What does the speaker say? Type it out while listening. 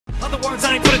other words,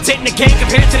 I ain't put a dent in the game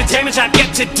compared to the damage I've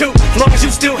yet to do. As long as you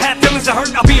still have feelings to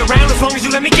hurt, I'll be around as long as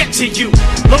you let me get to you.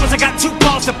 As long as I got 2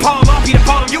 balls to palm, I'll be the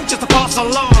palm you just to pass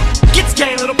along. Get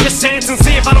scared, little pissants, and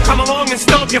see if I don't come along and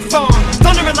stomp your farm.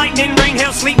 Thunder and lightning, rain,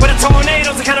 hail, sleet with a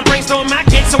tornado's the kind of brainstorm I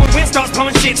get. So when wind starts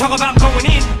blowing shit, talk about going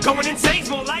insane's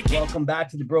more like it. Welcome back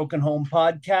to the Broken Home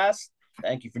Podcast.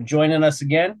 Thank you for joining us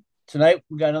again. Tonight,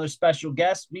 we got another special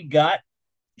guest. We got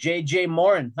J.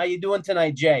 Morin. How you doing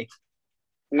tonight, Jay?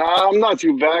 Nah, I'm not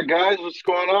too bad, guys. What's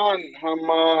going on?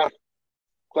 I'm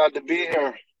glad to be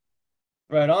here.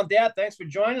 Right on, Dad. Thanks for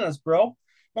joining us, bro.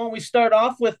 Why don't we start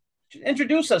off with,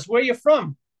 introduce us. Where are you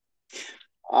from?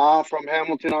 From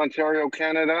Hamilton, Ontario,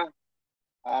 Canada.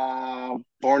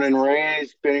 Born and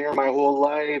raised, been here my whole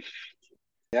life.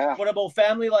 Yeah. What about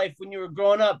family life when you were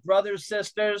growing up? Brothers,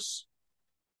 sisters?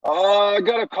 I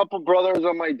got a couple brothers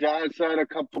on my dad's side, a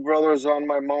couple brothers on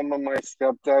my mom and my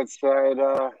stepdad's side.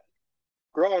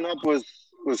 Growing up was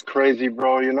crazy,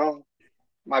 bro, you know?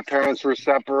 My parents were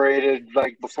separated,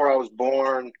 like, before I was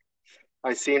born.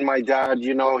 I seen my dad,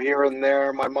 you know, here and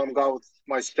there. My mom got with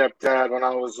my stepdad when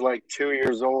I was, like, 2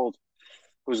 years old.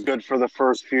 It was good for the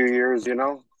first few years, you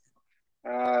know?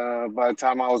 By the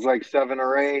time I was, like, 7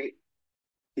 or 8,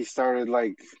 he started,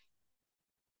 like...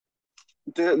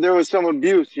 There was some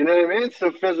abuse, you know what I mean?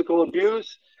 Some physical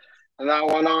abuse. And that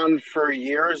went on for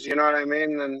years, you know what I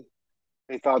mean? And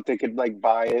they thought they could, like,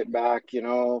 buy it back, you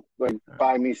know, like,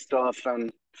 buy me stuff.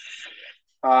 And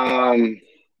by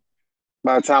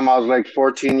the time I was, like,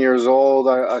 14 years old,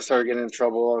 I started getting in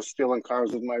trouble. I was stealing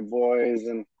cars with my boys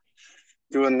and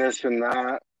doing this and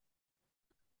that.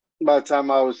 By the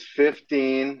time I was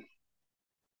 15,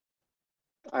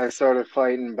 I started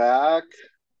fighting back.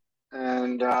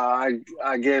 And I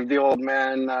gave the old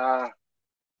man,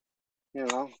 you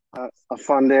know, a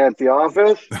fun day at the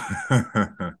office.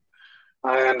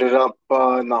 I ended up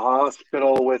in the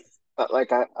hospital with,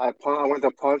 like, I went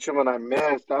to punch him and I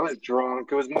missed. I was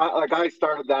drunk. It was I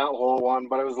started that whole one,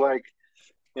 but it was like,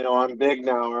 you know, I'm big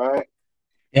now, right?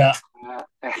 Yeah.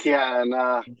 Yeah,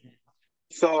 and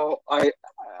so I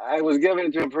was giving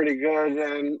it to him pretty good,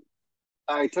 and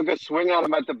I took a swing at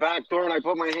him at the back door, and I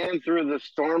put my hand through the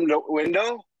stormed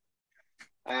window,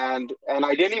 and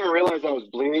I didn't even realize I was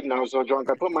bleeding. I was so drunk.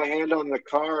 I put my hand on the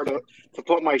car to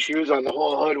put my shoes on. The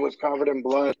whole hood was covered in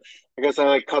blood. I guess I,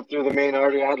 like, cut through the main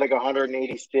artery. I had like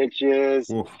 180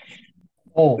 stitches.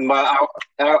 Oh. But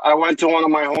I went to one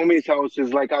of my homies'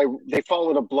 houses. Like, they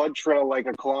followed a blood trail like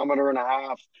 1.5 kilometers.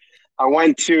 I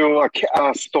went to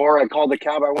a store. I called a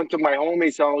cab. I went to my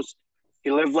homie's house.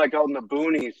 He lived, like, out in the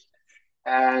boonies.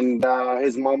 And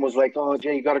his mom was like, "Oh,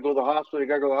 Jay, you got to go to the hospital. You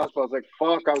got to go to the hospital." I was like,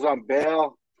 "Fuck, I was on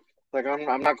bail. Like,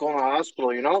 I'm not going to the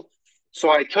hospital, you know?" So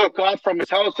I took off from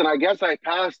his house, and I guess I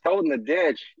passed out in the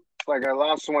ditch. Like, I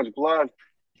lost so much blood.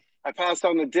 I passed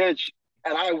out in the ditch,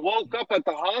 and I woke up at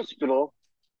the hospital,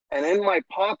 and in my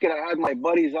pocket, I had my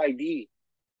buddy's ID,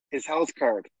 his health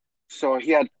card. So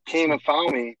he came and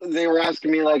found me. They were asking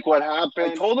me, like, what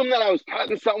happened. I told them that I was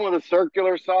cutting something with a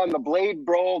circular saw, and the blade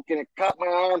broke, and it cut my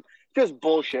arm. Just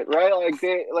bullshit, right?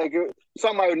 Like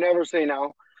something I would never say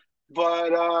now. But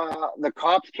the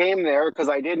cops came there because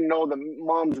I didn't know the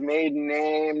mom's maiden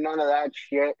name, none of that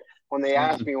shit. When they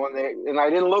asked me, and I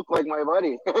didn't look like my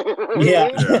buddy.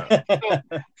 Yeah.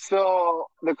 So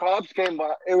the cops came,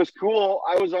 but it was cool.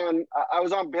 I was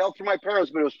on bail for my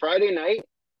parents, but it was Friday night,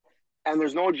 and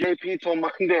there's no JP till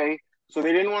Monday, so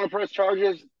they didn't want to press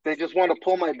charges. They just wanted to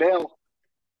pull my bail.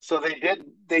 So they did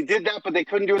that, but they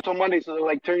couldn't do it till Monday. So they're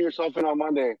like, turn yourself in on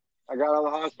Monday. I got out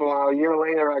of the hospital. A year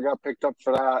later, I got picked up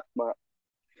for that. But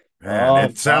man,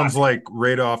 it sounds like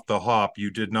right off the hop,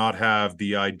 you did not have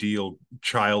the ideal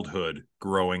childhood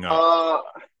growing up.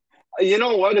 You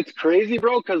know what? It's crazy,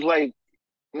 bro. Because, like,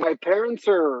 my parents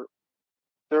they're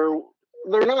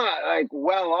not, like,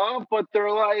 well off, but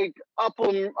they're like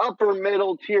upper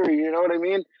middle tier. You know what I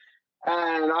mean?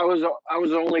 And I was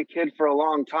the only kid for a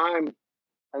long time.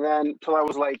 And then till I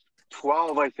was like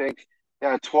 12, I think.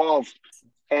 Yeah, 12.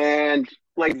 And,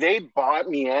 like, they bought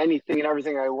me anything and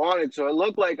everything I wanted. So it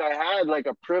looked like I had, like,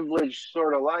 a privileged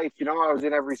sort of life. You know, I was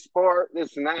in every sport,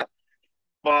 this and that.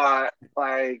 But,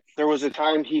 like, there was a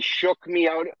time he shook me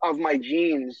out of my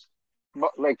jeans.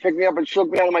 Like, picked me up and shook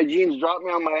me out of my jeans, dropped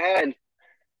me on my head,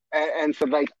 and said,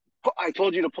 like, I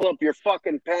told you to pull up your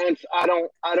fucking pants. I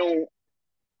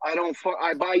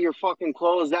buy your fucking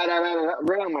clothes, that,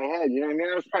 right on my head. You know what I mean?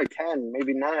 I was probably 10,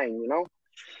 maybe 9, you know?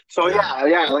 So,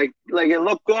 yeah, like it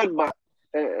looked good, but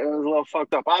it was a little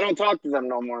fucked up. I don't talk to them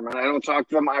no more, man. I don't talk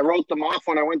to them. I wrote them off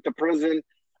when I went to prison.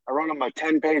 I wrote them a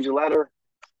 10-page letter,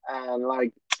 and,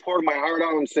 like, poured my heart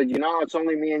out and said, it's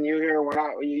only me and you here. We're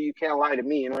not. You can't lie to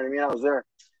me. You know what I mean? I was there.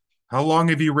 How long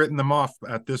have you written them off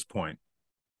at this point?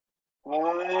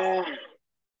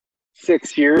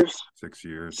 6 years. 6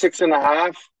 years.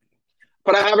 6.5.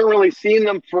 But I haven't really seen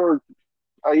them for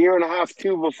a year and a half,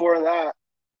 too, before that,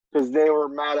 because they were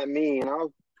mad at me,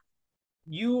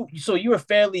 So you were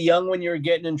fairly young when you were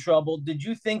getting in trouble. Did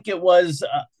you think it was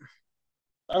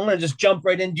I'm going to just jump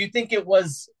right in. Do you think it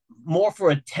was more for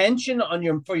attention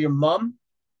for your mom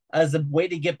as a way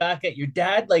to get back at your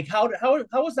dad? Like how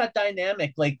was that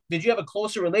dynamic? Like, did you have a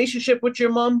closer relationship with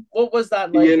your mom? What was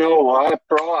that like? You know what,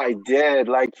 bro? I did,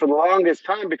 like, for the longest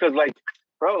time, because, like,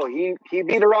 bro, he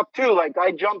beat her up too. Like,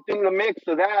 I jumped in the mix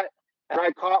of that, and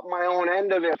I caught my own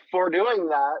end of it for doing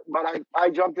that. But I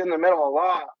jumped in the middle a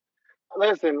lot.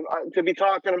 Listen, to be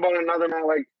talking about another man,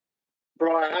 like,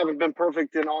 bro, I haven't been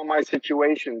perfect in all my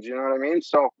situations. You know what I mean?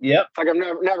 So, Yep. like, I've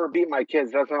never beat my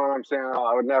kids. That's not what I'm saying.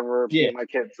 I would never beat my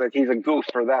kids. Like, he's a goof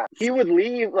for that. He would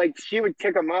leave, like, she would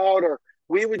kick him out, or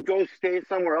we would go stay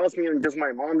somewhere else, me and just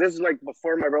my mom. This is, like,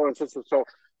 before my brother and sister, so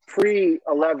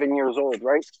pre-11 years old,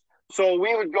 right? So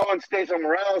we would go and stay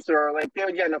somewhere else, or, like, they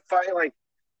would get in a fight.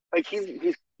 Like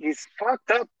he's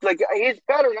fucked up. Like, he's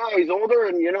better now. He's older,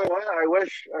 and you know what? I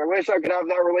wish I could have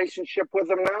that relationship with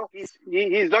him now.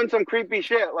 He's done some creepy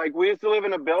shit. Like, we used to live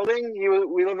in a building.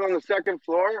 We lived on the second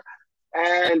floor,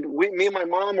 and me and my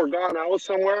mom were gone out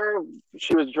somewhere.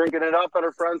 She was drinking it up at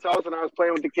her friend's house, and I was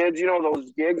playing with the kids. You know those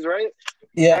gigs, right?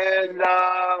 Yeah.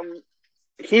 And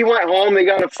he went home. They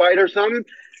got in a fight or something.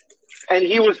 And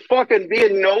he was fucking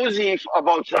being nosy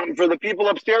about something for the people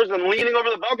upstairs and leaning over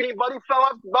the balcony. Buddy fell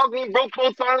off the balcony, broke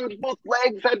both arms, both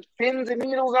legs, had pins and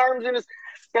needles arms in his.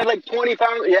 He had like 20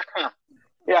 pounds.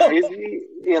 Yeah,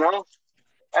 you know.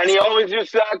 And he always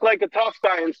used to act like a tough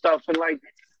guy and stuff, and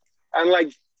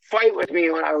fight with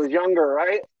me when I was younger,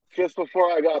 right? Just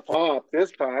before I got popped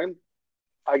this time.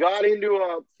 I got into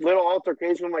a little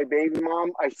altercation with my baby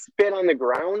mom. I spit on the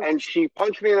ground, and she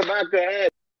punched me in the back of the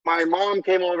head. My mom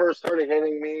came over, started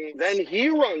hitting me. Then he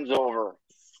runs over.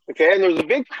 Okay, and there's a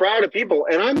big crowd of people,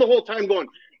 and I'm the whole time going,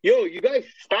 "Yo, you guys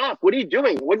stop! What are you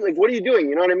doing? What are you doing?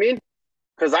 You know what I mean?"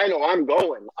 Because I know I'm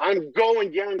going. I'm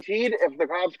going guaranteed if the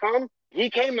cops come.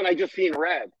 He came, and I just seen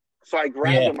red, so I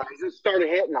grabbed him. I just started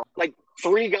hitting him. Like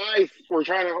 3 guys were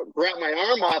trying to grab my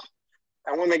arm off,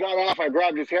 and when they got off, I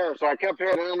grabbed his hair. So I kept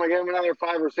hitting him. I gave him another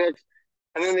 5 or 6,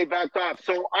 and then they backed off.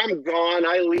 So I'm gone.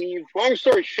 I leave. Long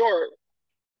story short.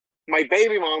 My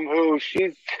baby mom, who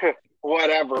she's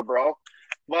whatever, bro.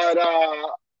 But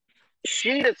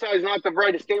she decides not to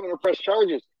write a statement or press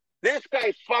charges. This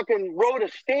guy fucking wrote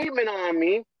a statement on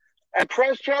me and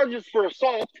pressed charges for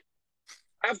assault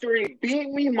after he beat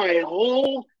me my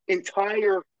whole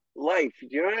entire life. Do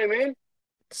you know what I mean?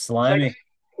 Slimy.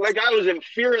 Like I was in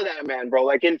fear of that man, bro.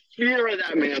 Like in fear of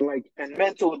that man, like, and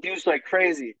mental abuse like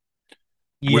crazy.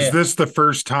 Yeah. Was this the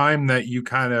first time that you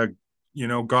kind of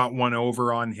got one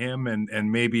over on him,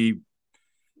 and maybe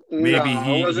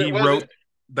he wrote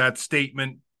that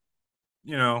statement,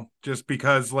 just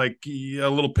because like a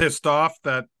little pissed off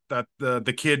that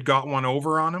the kid got one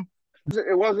over on him?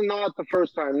 It wasn't not the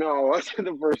first time. No, it wasn't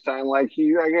the first time. Like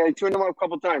I tuned him up a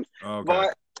couple times. Okay.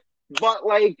 But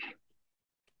like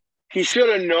he should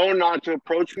have known not to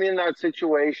approach me in that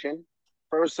situation.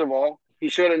 First of all, he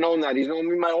should have known that. He's known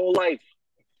me my whole life.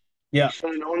 Yeah. He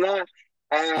should have known that.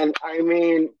 And I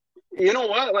mean, you know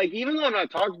what? Like, even though I'm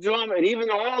not talking to them, and even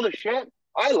though all the shit,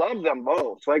 I love them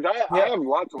both. Like, I have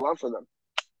lots of love for them.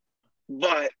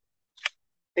 But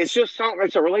it's just something.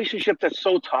 It's a relationship that's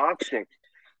so toxic.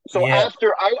 So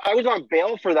after I was on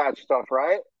bail for that stuff,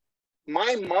 right?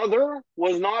 My mother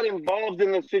was not involved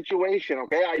in the situation.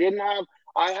 Okay,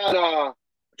 I had a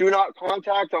do not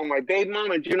contact on my baby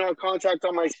mom and do not contact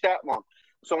on my stepmom.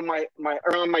 So on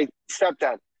my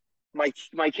stepdad. My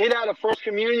kid had a first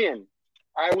communion.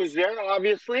 I was there,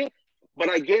 obviously, but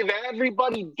I gave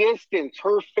everybody distance,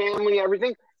 her family,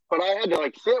 everything. But I had to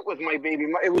like sit with my baby.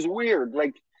 It was weird,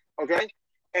 like, okay.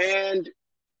 And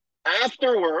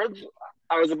afterwards,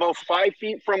 I was about 5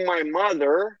 feet from my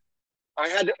mother. I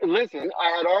had to listen.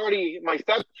 My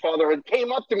stepfather had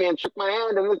came up to me and shook my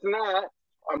hand and this and that.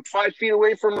 I'm 5 feet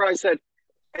away from her. I said,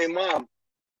 "Hey, Mom."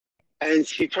 And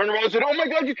she turned around and said, "Oh my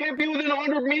God, you can't be within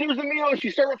 100 meters of me." And she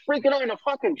started freaking out in a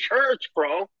fucking church,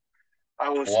 bro. I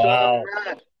was so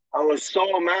mad. I was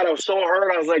so mad. I was so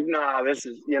hurt. I was like, nah, this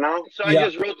is, So I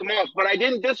just wrote them off. But I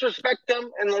didn't disrespect them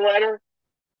in the letter.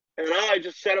 I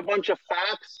just said a bunch of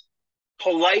facts,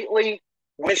 politely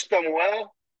wished them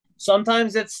well.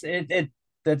 Sometimes that's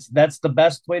the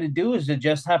best way to do is to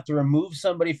just have to remove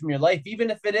somebody from your life, even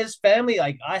if it is family.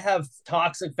 Like I have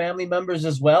toxic family members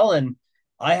as well, and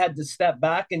I had to step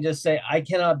back and just say, I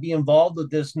cannot be involved with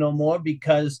this no more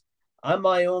because I'm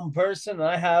my own person.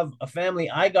 I have a family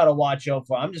I got to watch out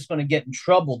for. I'm just going to get in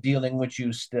trouble dealing with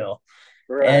you still.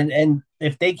 Right. And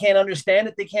if they can't understand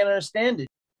it, they can't understand it.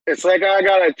 It's like I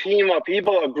got a team of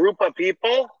people, a group of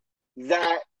people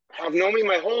that have known me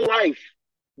my whole life,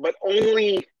 but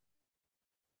only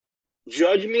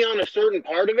judge me on a certain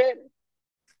part of it.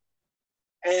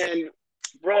 And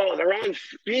bro, they're on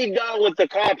speed dial with the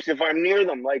cops if I'm near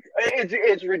them. Like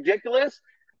it's ridiculous.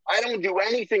 I don't do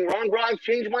anything wrong, bro. I've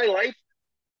changed my life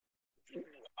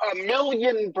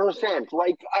 1,000,000%.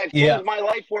 Like I've Yeah. changed my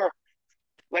life where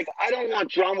like I don't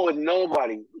want drama with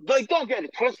nobody. Like don't get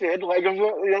it twisted. Like you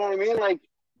know what I mean? Like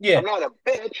Yeah. I'm not a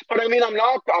bitch, but I mean I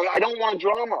don't want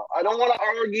drama. I don't want to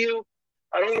argue.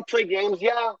 I don't want to play games.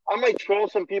 Yeah, I might troll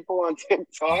some people on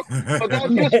TikTok, but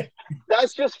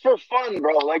that's just for fun,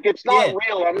 bro. Like it's not Yeah.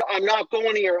 real. I'm not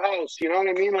going to your house. You know what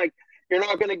I mean? Like you're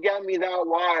not gonna get me that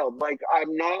wild. Like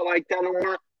I'm not like that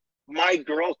anymore. My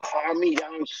girl calmed me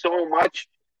down so much.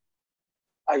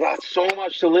 I got so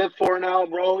much to live for now,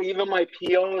 bro. Even my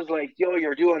PO is like, yo,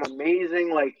 you're doing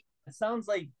amazing. Like It sounds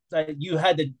like that you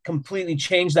had to completely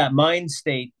change that mind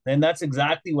state. And that's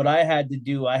exactly what I had to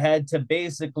do. I had to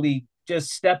basically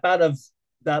just step out of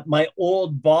that my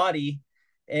old body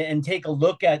and take a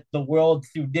look at the world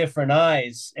through different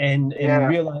eyes and yeah,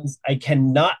 realize I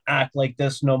cannot act like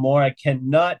this no more. I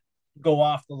cannot go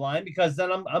off the line because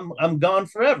then I'm gone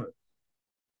forever.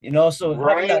 So having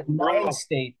right, that mind bro.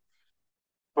 state.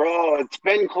 Bro, it's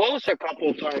been close a couple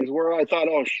of times where I thought,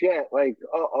 oh shit, like,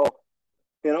 uh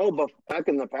oh, but back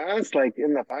in the past, like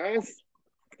in the past,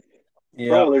 Yeah.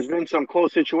 bro, there's been some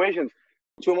close situations.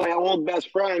 Two of my old best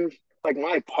friends, like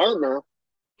my partner,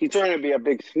 he turned to be a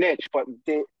big snitch, but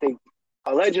they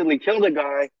allegedly killed a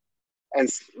guy. And,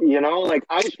 like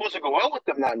I was supposed to go out with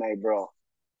them that night, bro,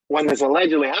 when this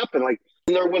allegedly happened. Like,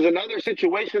 there was another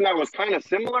situation that was kind of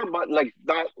similar, but like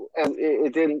that, and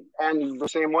it didn't end the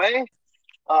same way.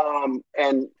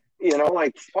 And,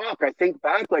 like, fuck, I think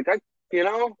back, like, you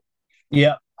know,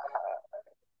 Yeah.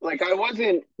 like I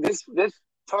wasn't this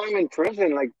time in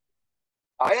prison, like,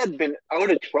 I had been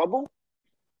out of trouble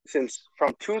since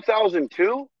from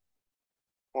 2002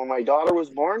 when my daughter was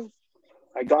born.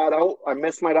 I got out. I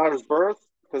missed my daughter's birth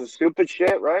because of stupid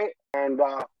shit, right? And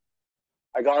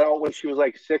I got out when she was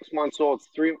like 6 months old,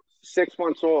 6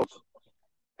 months old.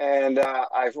 And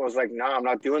I was like, nah, I'm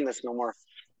not doing this no more.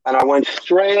 And I went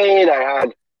straight. I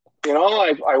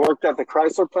worked at the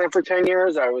Chrysler plant for 10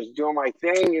 years. I was doing my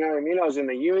thing. You know what I mean? I was in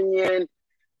the union.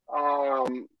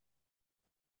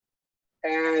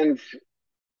 And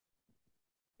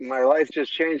my life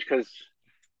just changed because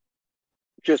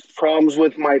just problems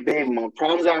with my baby mom,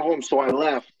 problems at home. So I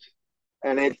left,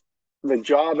 and the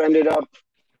job ended up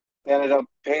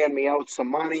paying me out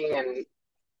some money and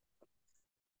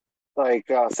like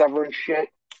severance shit,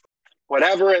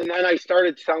 whatever. And then I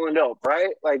started selling dope.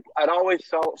 Right, like I'd always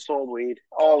sold weed,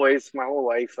 always my whole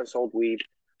life. I sold weed,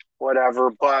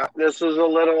 whatever. But this was a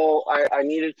little. I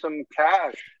needed some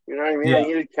cash. You know what I mean? I Yeah.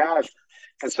 needed cash,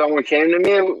 and someone came to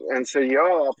me and said, "Yo,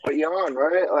 I'll put you on."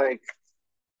 Right, like.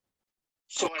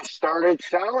 So I started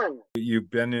selling.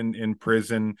 You've been in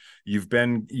prison.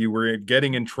 You were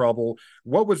getting in trouble.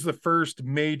 What was the first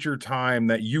major time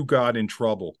that you got in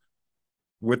trouble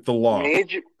with the law?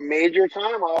 Major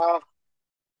time.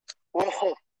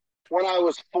 Well, when I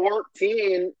was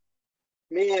 14,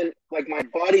 me and like my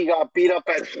buddy got beat up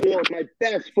at school. My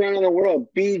best friend in the world,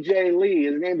 BJ Lee.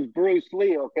 His name is Bruce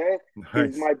Lee. Okay, he's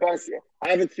Nice. my best.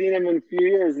 I haven't seen him in a few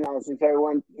years now since I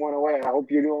went away. I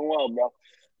hope you're doing well, bro.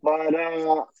 But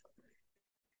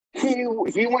he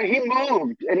moved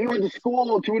and he went to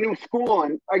school to a new school,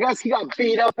 and I guess he got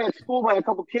beat up at school by a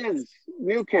couple kids,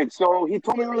 new kids. So he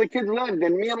told me where the kids lived,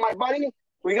 and me and my buddy,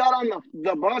 we got on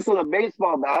the bus with a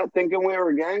baseball bat thinking we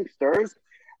were gangsters,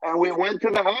 and we went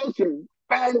to the house and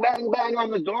bang bang bang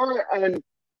on the door, and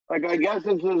like I guess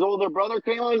his older brother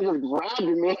came on and just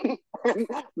grabbed me. And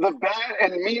the bat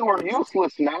and me were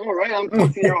useless now, right? I'm a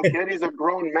 14-year-old kid, he's a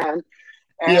grown man.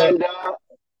 Yeah.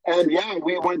 And yeah,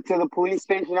 we went to the police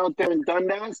station out there in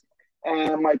Dundas,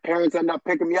 and my parents ended up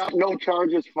picking me up. No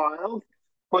charges filed,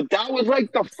 but that was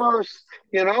like the first,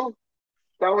 that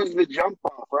was the jump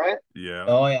off, right? Yeah.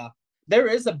 Oh yeah. There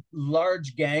is a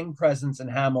large gang presence in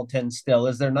Hamilton still,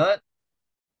 is there not?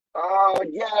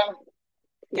 Yeah,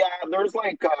 yeah. There's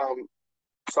like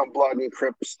some blood and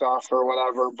crip stuff or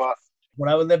whatever, but When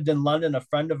I lived in London, a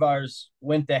friend of ours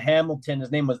went to Hamilton.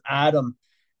 His name was Adam,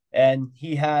 and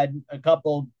he had a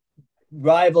couple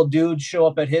rival dudes show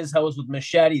up at his house with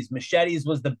machetes. Machetes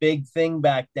was the big thing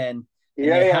back then, and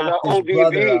yeah, they yeah, hacked the his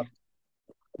brother ODB. up.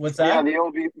 What's Yeah, that?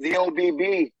 the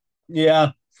OBB. Yeah,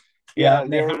 yeah. Yeah,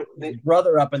 And they had his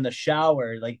brother up in the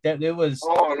shower. Like that, it was.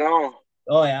 oh no.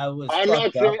 Oh yeah, it was I'm not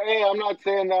fucked saying up. hey, I'm not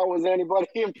saying that was anybody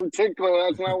in particular.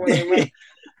 That's not what I meant.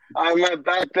 I meant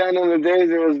back then in the days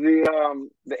it was the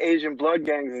Asian blood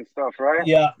gangs and stuff, right?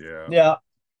 Yeah, Yeah. yeah.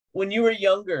 When you were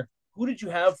younger, who did you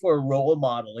have for a role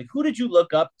model? Like, who did you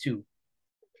look up to?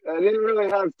 I didn't really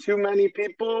have too many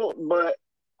people, but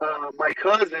my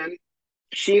cousin,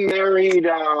 she married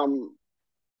a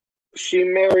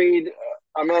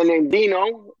man named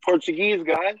Dino, Portuguese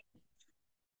guy.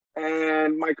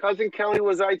 And my cousin Kelly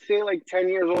was, I'd say, like 10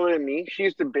 years older than me. She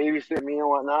used to babysit me and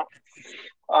whatnot.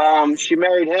 She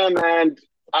married him, and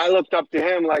I looked up to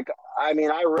him. Like, I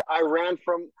mean, I ran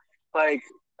from, like,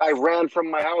 I ran from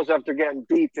my house after getting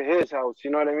beat to his house.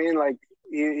 You know what I mean? Like,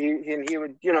 he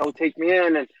would, take me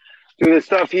in and do this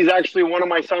stuff. He's actually one of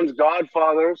my son's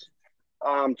godfathers.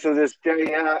 To this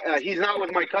day, he's not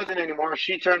with my cousin anymore.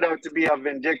 She turned out to be a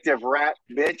vindictive rat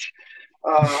bitch.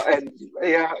 And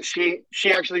yeah, she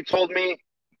actually told me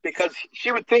because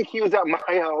she would think he was at my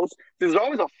house. There's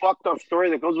always a fucked up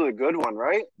story that goes with a good one,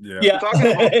 right? Yeah. Yeah,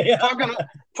 Talking about yeah.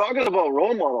 talking about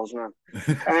role models, man.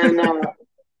 And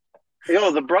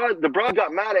the broad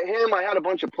got mad at him. I had a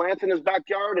bunch of plants in his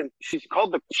backyard, and she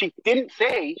didn't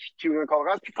say she was gonna call the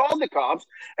cops. She called the cops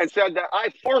and said that I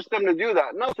forced them to do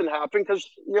that. Nothing happened because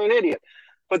you're an idiot.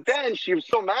 But then she was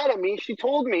so mad at me, she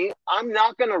told me, I'm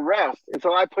not going to rest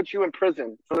until I put you in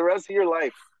prison for the rest of your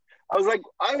life. I was like,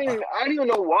 I don't even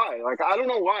know why. Like, I don't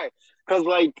know why. Because,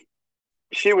 like,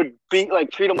 she would treat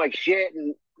him like shit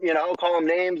and, call him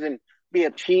names and be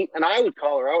a cheat. And I would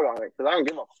call her out on it because I don't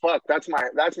give a fuck. That's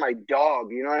my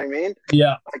dog. You know what I mean?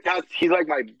 Yeah. Like, he's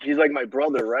like my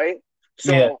brother, right?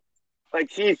 So, Yeah. like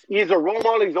he's a role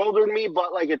model. He's older than me,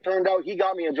 but like it turned out, he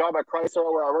got me a job at Chrysler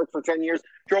where I worked for 10 years.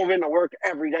 Drove into work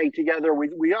every day together.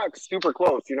 We got super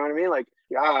close. You know what I mean? Like,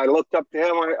 yeah, I looked up to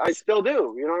him. I still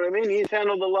do. You know what I mean? He's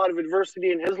handled a lot of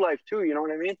adversity in his life too. You know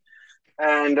what I mean?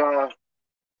 And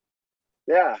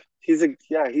yeah, he's a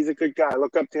good guy. I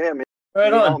look up to him. Right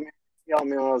He on. helped me. He helped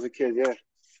me when I was a kid. Yeah.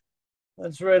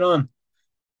 That's right on.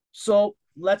 So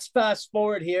let's fast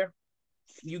forward here.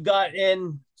 You got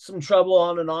in some trouble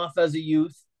on and off as a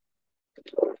youth.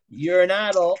 You're an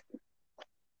adult.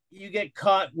 You get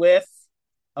caught with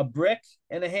a brick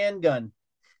and a handgun.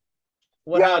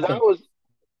 What Yeah, happened? that was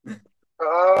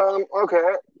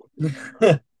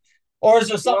okay. Or is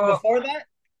there something Well, before that?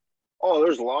 oh,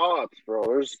 there's lots, bro.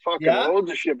 There's fucking Yeah.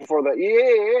 loads of shit before that.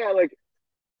 Yeah. Like,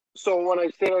 so when I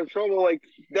stayed out of trouble, like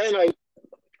then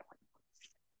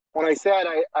when I said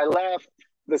I left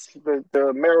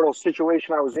the marital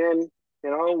situation I was in,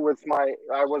 with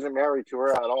I wasn't married to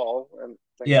her at all, and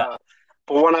thank Yeah. God.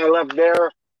 But when I left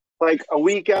there, like a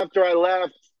week after I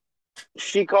left,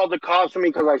 she called the cops on me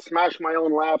because I smashed my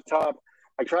own laptop.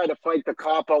 I tried to fight the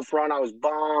cop out front. I was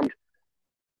bombed.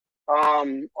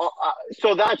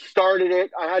 So that started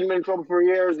it. I hadn't been in trouble for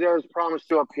years. There was promise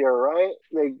to appear, right?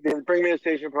 They bring me to the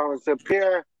station, promise to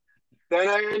appear. Then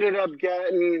I ended up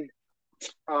getting,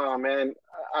 oh man,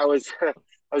 I was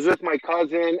I was with my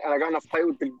cousin and I got in a fight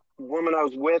with the woman I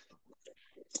was with,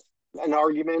 an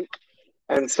argument,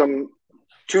 and some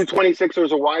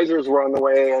 226ers or Wisers were on the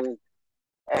way, and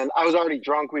I was already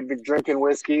drunk. We'd been drinking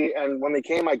whiskey, and when they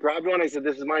came, I grabbed one. I said,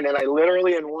 "This is mine," and I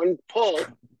literally, in one pull,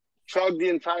 chugged the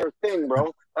entire thing,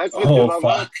 bro. Oh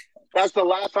fuck. That's the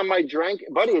last time I drank,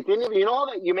 buddy. It didn't even. You know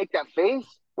that you make that face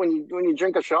when you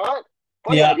drink a shot,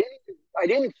 buddy. Yeah. I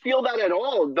didn't feel that at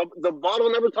all. The bottle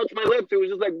never touched my lips. It was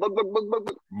just like bug, bug, bug, bug,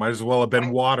 bug. Might as well have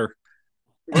been water.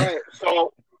 Right.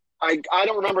 So I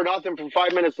don't remember nothing from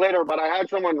 5 minutes later, but I had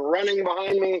someone running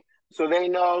behind me, so they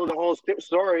know the whole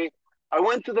story. I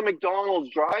went to the McDonald's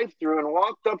drive-through and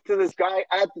walked up to this guy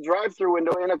at the drive-through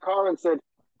window in a car and said,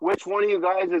 "Which one of you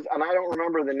guys is?" And I don't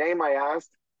remember the name I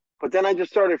asked, but then I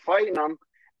just started fighting him,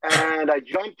 and I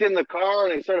jumped in the car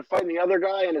and I started fighting the other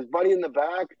guy and his buddy in the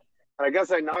back. And I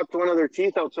guess I knocked one of their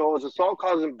teeth out, so it was assault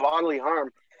causing bodily harm.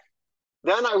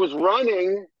 Then I was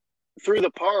running through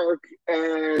the park,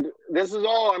 and this is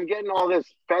all, I'm getting all this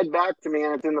fed back to me,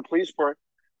 and it's in the police report.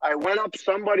 I went up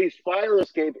somebody's fire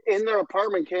escape in their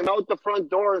apartment, came out the front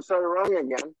door, and started running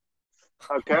again.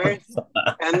 Okay,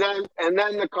 and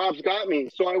then the cops got me.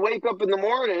 So I wake up in the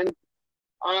morning.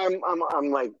 I'm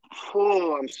like,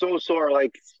 oh, I'm so sore,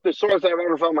 like the sorest I've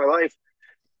ever felt in my life.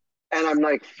 And I'm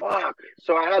like, fuck.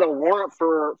 So I had a warrant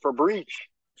for breach.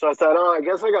 So I said, oh, I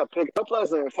guess I got picked up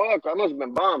last night. Fuck, I must have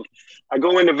been bombed. I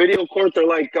go into video court. They're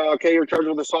like, okay, you're charged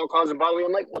with assault causing bodily.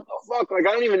 I'm like, what the fuck? Like,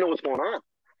 I don't even know what's going on.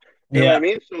 You know what I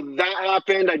mean? So that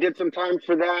happened. I did some time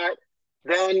for that.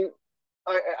 Then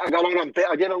I got out on bail.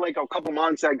 I did it like a couple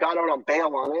months. I got out on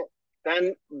bail on it.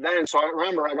 So I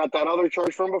remember I got that other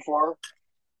charge from before.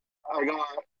 I got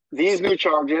these new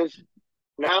charges.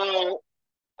 Now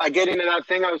I get into that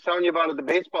thing I was telling you about at the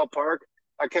baseball park.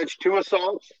 I catch 2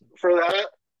 assaults for that.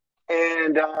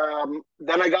 And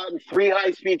then I got in 3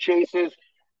 high-speed chases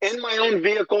in my own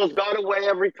vehicles, got away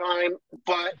every time,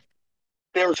 but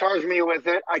they were charging me with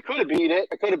it. I could have beat it.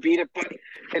 But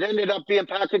it ended up being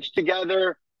packaged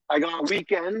together. I got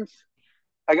weekends.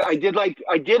 I did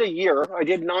a year. I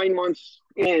did 9 months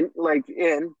in.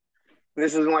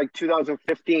 This is in like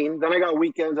 2015. Then I got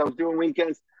weekends. I was doing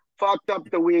weekends. Fucked up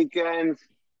the weekends.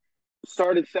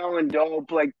 Started selling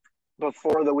dope like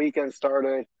before the weekend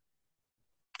started.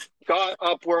 Got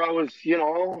up where I was,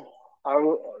 I,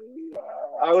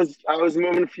 I was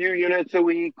moving a few units a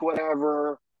week,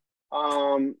 whatever.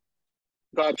 Um,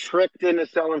 got tricked into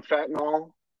selling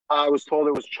fentanyl. I was told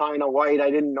it was China White. I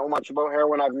didn't know much about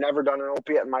heroin. I've never done an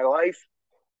opiate in my life.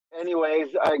 Anyways,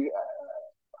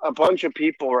 a bunch of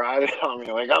people ratted on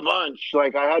me, like a bunch.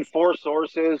 Like I had 4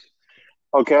 sources,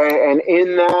 okay, and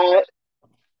in that,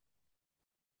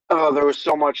 oh, there was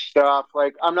so much stuff.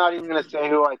 Like I'm not even gonna say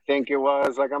who I think it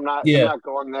was. Like I'm Yeah. not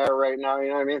going there right now. You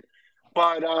know what I mean?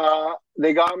 But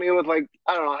they got me with like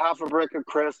I don't know, half a brick of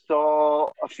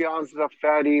crystal, a fiance of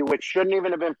Fetty, which shouldn't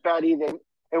even have been Fetty.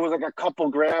 It was like a couple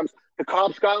grams. The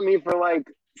cops got me for like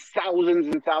thousands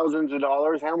and thousands of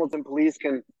dollars. Hamilton police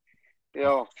can, you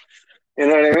know, you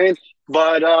know what I mean?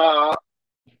 But uh,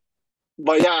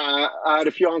 but yeah, I had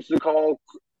a few ounces of coke,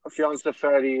 a few ounces of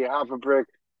Fetty, half a brick.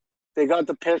 They got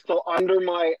the pistol under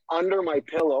my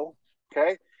pillow.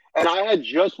 Okay. And I had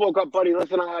just woke up, buddy.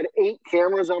 Listen, I had 8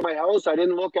 cameras on my house. I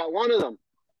didn't look at one of them.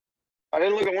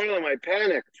 I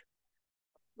panicked.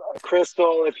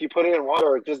 Crystal, if you put it in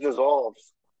water, it just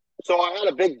dissolves. So I had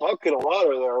a big bucket of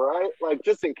water there, right? Like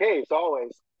just in case,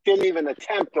 always. Didn't even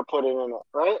attempt to put it in it,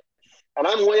 right? And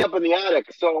I'm way up in the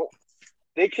attic. So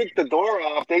they kicked the door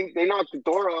off. They knocked the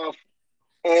door off,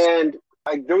 and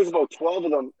there was about 12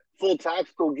 of them, full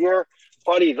tactical gear.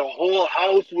 Buddy, the whole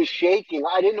house was shaking.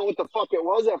 I didn't know what the fuck it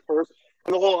was at first,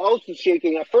 and the whole house was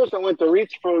shaking. At first, I went to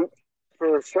reach for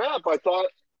the strap. I thought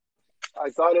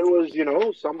it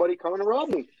was somebody coming to rob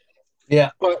me. Yeah.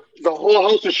 But the whole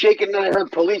house was shaking. Then I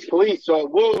heard police, police. So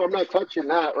whoa, I'm not touching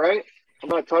that, right? I'm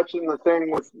not touching the thing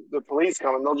with the police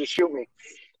coming. They'll just shoot me.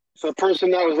 So the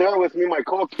person that was there with me, my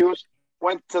co-accused,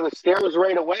 went to the stairs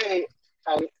right away,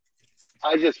 and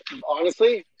I just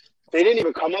honestly, they didn't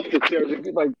even come up the stairs.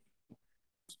 Like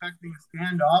expecting a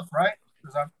standoff, right?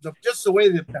 Because just the way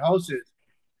that the house is.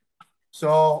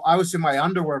 So I was in my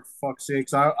underwear, for fuck's sake.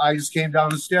 So I just came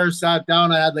down the stairs, sat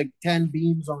down. I had like 10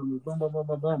 beams on me. Boom, boom, boom,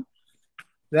 boom, boom.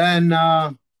 Then,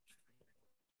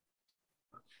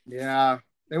 yeah,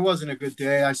 it wasn't a good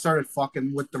day. I started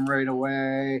fucking with them right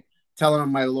away, telling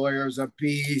them my lawyer's a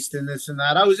beast and this and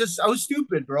that. I was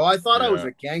stupid, bro. I thought I was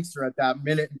a gangster at that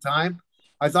minute in time.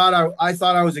 I thought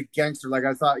I was a gangster. Like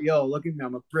I thought, yo, look at me,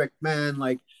 I'm a brick man.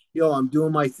 Like, yo, I'm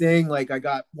doing my thing. Like I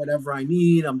got whatever I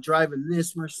need. I'm driving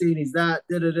this Mercedes, that,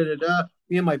 da da da da da.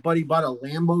 Me and my buddy bought a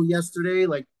Lambo yesterday.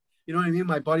 Like, you know what I mean?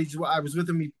 My buddies, I was with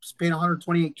him. He was paying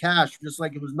 128 cash, just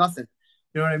like it was nothing.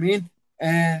 You know what I mean?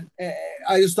 And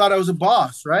I just thought I was a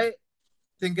boss, right?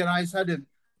 Thinking I just had to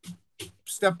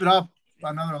step it up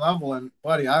another level. And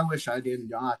buddy, I wish I did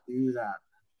not do that.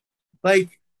 Like,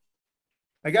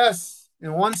 I guess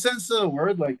in one sense of the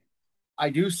word, like I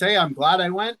do say I'm glad I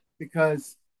went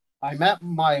because I met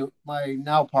my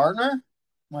now partner,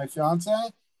 my fiance,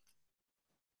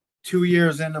 2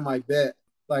 years into my bit,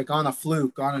 like on a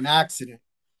fluke, on an accident.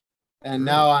 And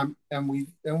now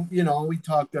we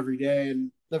talked every day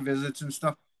and the visits and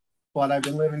stuff. But I've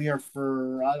been living here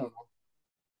for I don't know,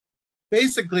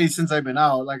 basically since I've been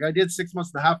out. Like I did 6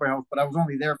 months and a half my house, but I was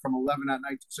only there from 11 at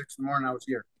night to 6 in the morning. I was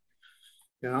here,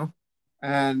 you know,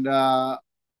 and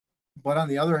but on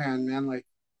the other hand, man, like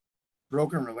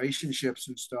broken relationships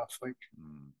and stuff, like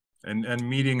and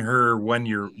meeting her when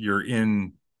you're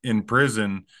in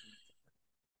prison,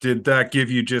 did that give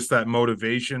you just that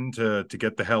motivation to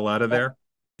get the hell out of there?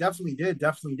 Definitely did.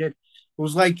 Definitely did. It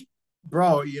was like,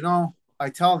 bro, I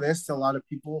tell this to a lot of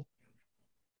people.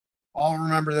 I'll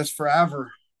remember this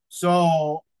forever.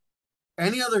 So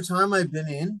any other time I've been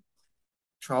in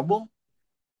trouble,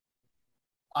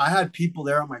 I had people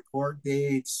there at my court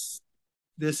dates,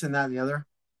 this and that and the other.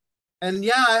 And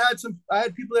yeah, I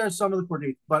had people there at some of the court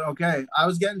dates, but okay, I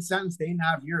was getting sentenced to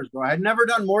 8.5 years, bro. I had never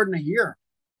done more than a year.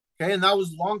 Okay, and that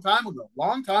was a long time ago.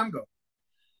 Long time ago.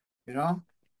 You know?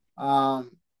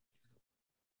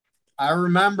 I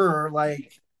remember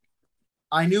like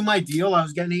I knew my deal. I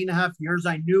was getting 8.5 years.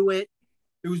 I knew it.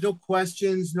 There was no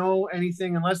questions, no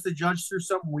anything, unless the judge threw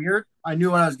something weird. I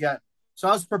knew what I was getting, so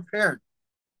I was prepared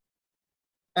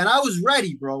and I was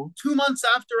ready, bro. 2 months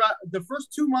after the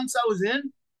first 2 months I was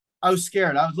in, I was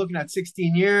scared. I was looking at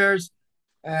 16 years,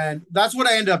 and that's what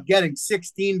I ended up getting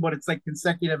 16, but it's like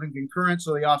consecutive and concurrent,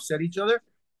 so they offset each other,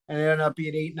 and it ended up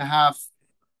being 8.5.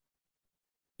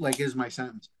 Like is my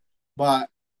sentence, but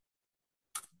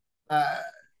uh,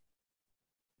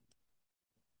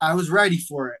 I was ready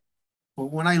for it. But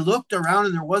when I looked around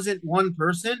and there wasn't one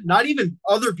person, not even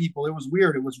other people, it was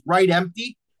weird. It was right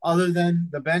empty, other than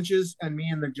the benches and me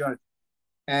and the judge,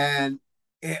 and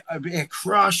it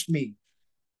crushed me.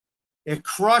 It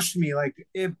crushed me. Like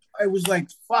it was like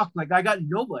fuck. Like I got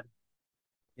nobody.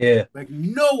 Yeah. Like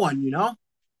no one,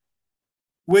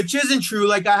 which isn't true.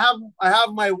 Like I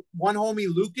have my one homie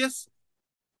Lucas.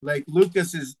 Like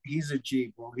Lucas he's a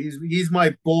G, bro. He's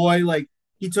my boy. Like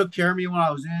he took care of me when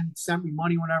I was in, sent me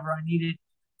money whenever I needed.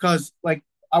 Cause like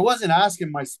I wasn't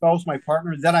asking my spouse, my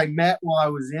partner that I met while I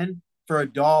was in for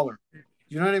 $1.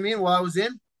 You know what I mean? While I was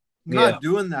in, I'm Yeah. not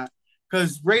doing that.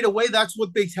 Cause right away that's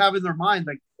what they have in their mind.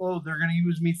 Like, oh, they're gonna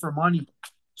use me for money.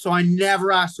 So I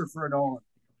never asked her for $1.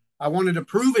 I wanted to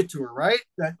prove it to her, right?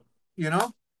 That you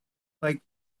know, like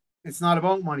it's not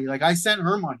about money. Like I sent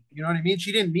her money. You know what I mean?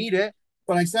 She didn't need it,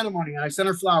 but I sent her money and I sent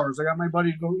her flowers. I got my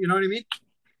buddy to go. You know what I mean?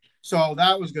 So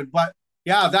that was good. But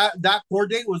yeah, that court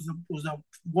date was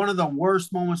one of the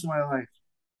worst moments of my life.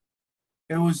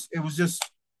 It was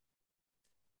just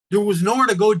there was nowhere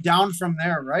to go down from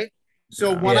there, right?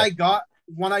 So Yeah.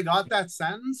 when I got that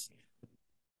sentence,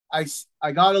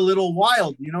 I got a little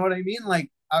wild. You know what I mean?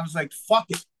 Like I was like, fuck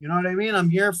it. You know what I mean? I'm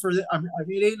here for I've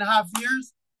been 8.5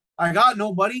 years. I got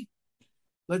nobody.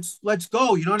 Let's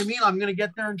go. You know what I mean? I'm gonna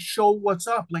get there and show what's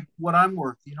up, like what I'm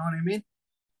worth. You know what I mean?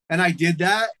 And I did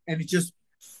that, and it just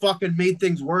fucking made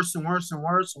things worse and worse and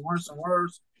worse and worse and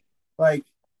worse. Like,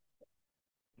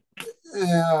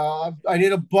 I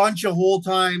did a bunch of whole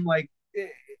time, like,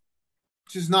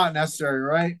 just not necessary,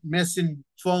 right? Missing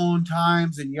phone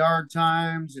times and yard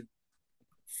times and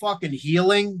fucking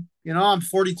healing. I'm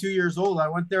 42 years old. I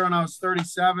went there when I was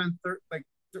 37, like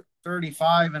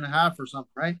 35 and a half or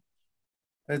something, right?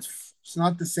 It's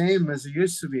not the same as it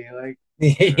used to be. Like,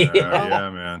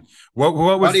 Yeah, man. What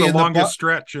was buddy, the longest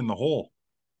stretch in the hole?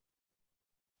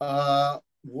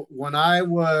 When I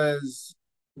was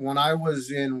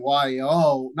in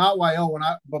YO, not YO,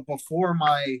 but before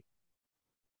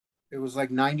it was like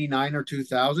 99 or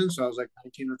 2000, so I was like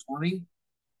 19 or 20.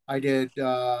 I did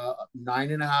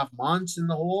 9.5 months in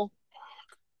the hole.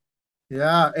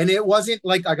 Yeah, and it wasn't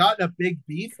like I got in a big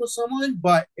beef with someone,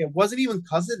 but it wasn't even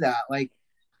because of that. Like,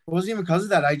 it wasn't even because of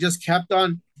that. I just kept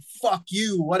on, fuck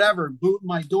you, whatever, boot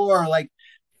my door, like,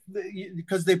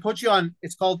 because they put you on,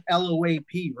 it's called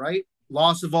LOAP, right?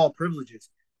 Loss of all privileges.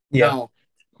 Yeah. Now,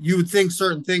 you would think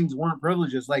certain things weren't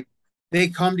privileges. Like, they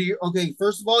come to you, okay,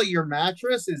 first of all, your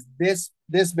mattress is this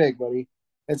big, buddy.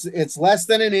 It's less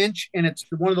than an inch, and it's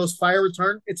one of those fire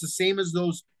retardant. It's the same as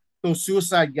those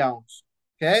suicide gowns.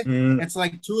 Okay, it's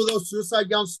like two of those suicide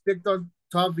gowns stuck on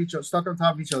top of each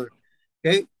other.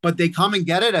 Okay, but they come and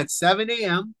get it at 7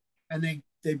 a.m. and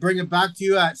they bring it back to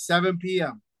you at 7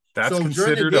 p.m. That's So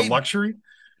considered a luxury?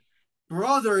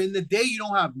 Brother, in the day, you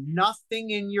don't have nothing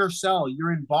in your cell.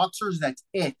 You're in boxers. That's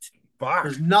it. Fuck.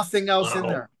 There's nothing else in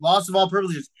there. Loss of all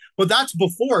privileges. But that's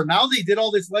before. Now they did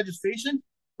all this legislation.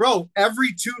 Bro, every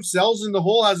 2 cells in the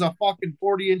hole has a fucking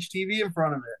 40-inch TV in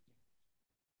front of it.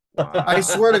 Wow. I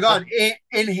swear to God,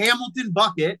 in Hamilton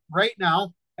Bucket right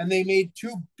now, and they made 2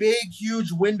 big,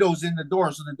 huge windows in the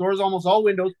door. So the door is almost all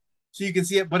windows, so you can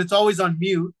see it, but it's always on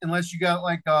mute unless you got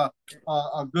like a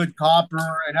good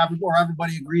copper and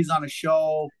everybody agrees on a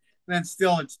show. And then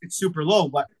still, it's super low,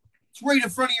 but it's right in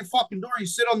front of your fucking door. You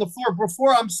sit on the floor.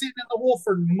 Before, I'm sitting in the hole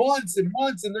for months and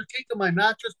months, and they're taking my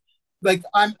mattress. Like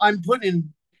I'm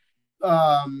putting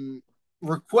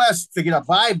requests to get a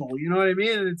Bible. You know what I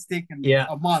mean? And it's taking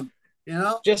a month.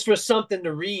 Just for something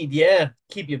to read. Yeah,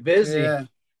 keep you busy. Yeah.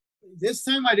 This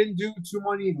time I didn't do too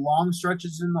many long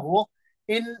stretches in the hole.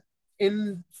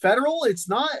 In federal, it's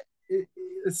not.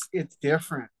 It's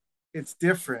different. It's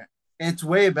different. It's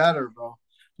way better, bro.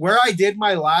 Where I did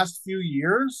my last few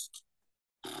years,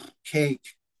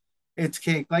 cake. It's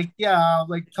cake. Like, yeah,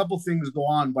 like a couple things go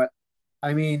on, but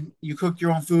I mean, you cook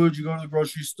your own food. You go to the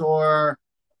grocery store.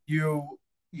 You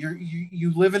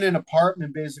live in an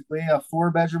apartment, basically a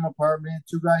 4-bedroom apartment,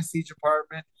 2 guys to each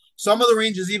apartment. Some of the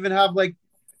ranges even have like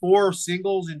 4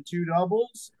 singles and 2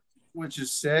 doubles, which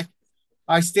is sick.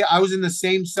 I was in the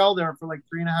same cell there for like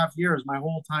 3.5 years. My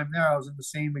whole time there, I was in the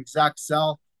same exact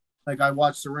cell. Like, I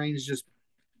watched the range just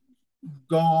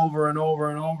go over and over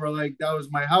and over like that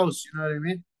was my house. You know what I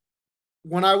mean?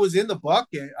 When I was in the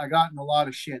bucket, I got in a lot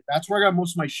of shit. That's where I got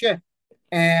most of my shit.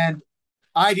 And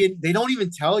I didn't, they don't even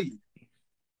tell you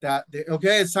that,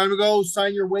 okay, it's time to go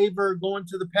sign your waiver, go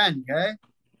into the pen. Okay.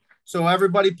 So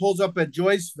everybody pulls up at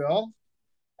Joyceville.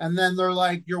 And then they're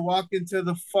like, you're walking to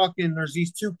the fucking, there's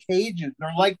these two cages. They're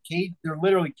like cage, they're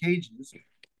literally cages.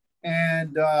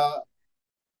 And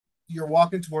you're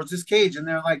walking towards this cage. And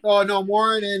they're like, oh no,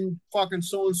 Morin and fucking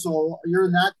so-and-so, you're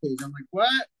in that cage. I'm like,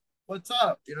 what? What's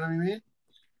up? You know what I mean?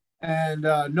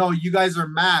 And no, you guys are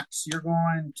max. You're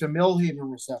going to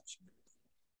Millhaven reception.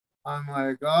 I'm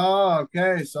like, oh,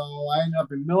 okay. So I end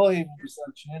up in Millhaven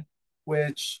reception,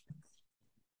 which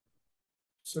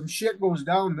some shit goes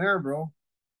down there, bro.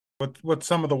 What's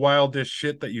some of the wildest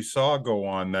shit that you saw go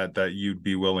on that you'd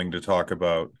be willing to talk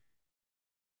about?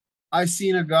 I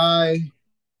seen a guy,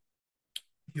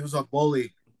 he was a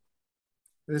bully.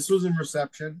 This was in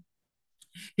reception.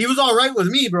 He was all right with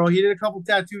me, bro. He did a couple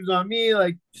tattoos on me,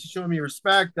 like showing me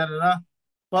respect, da da da.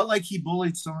 But like he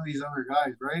bullied some of these other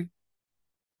guys, right?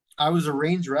 I was a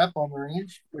range rep on the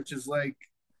range, which is like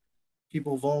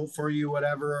people vote for you,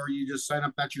 whatever, or you just sign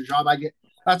up. That's your job. I get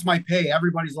that's my pay.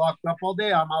 Everybody's locked up all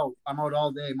day. I'm out. I'm out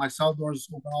all day. My cell doors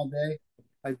open all day.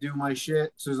 I do my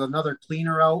shit. So there's another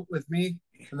cleaner out with me,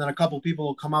 and then a couple people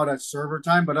will come out at server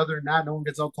time. But other than that, no one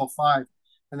gets out till 5,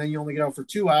 and then you only get out for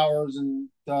 2 hours, and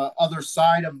the other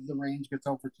side of the range gets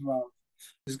out for 2 hours.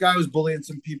 This guy was bullying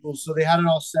some people, so they had it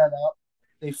all set up.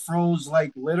 They froze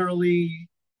like literally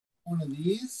one of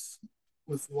these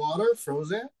with water,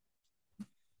 froze it,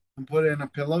 and put it in a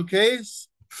pillowcase.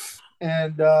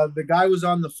 And the guy was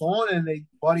on the phone, and they,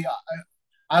 buddy,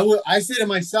 I say to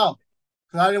myself,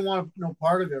 because I didn't want no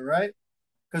part of it, right?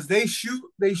 Because they'll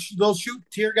shoot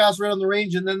tear gas right on the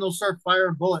range, and then they'll start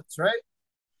firing bullets, right?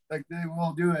 Like they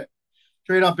will do it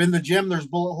straight up in the gym. There's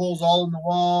bullet holes all in the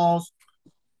walls.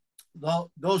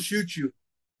 They'll shoot you,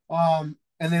 and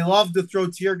they love to throw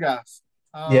tear gas.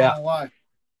 I don't know why.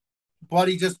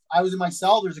 Buddy, I was in my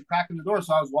cell. There's a crack in the door,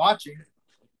 so I was watching.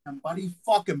 And buddy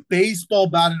fucking baseball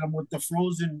batted him with the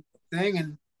frozen thing,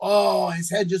 and oh,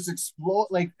 his head just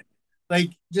exploded,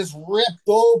 like just ripped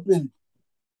open.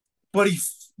 But he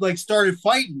like started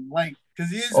fighting, like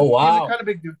because he's a kind of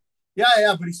big dude.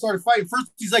 Yeah, but he started fighting.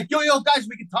 First, he's like, yo, guys,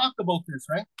 we can talk about this,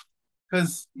 right?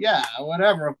 Because yeah,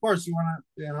 whatever. Of course, you want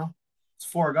to, it's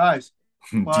 4 guys.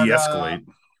 But, de-escalate.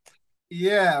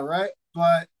 Yeah, right.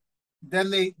 But then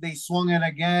they swung it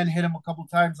again, hit him a couple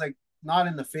times, like not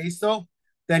in the face though.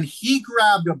 Then he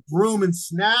grabbed a broom and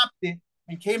snapped it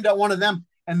and came to one of them.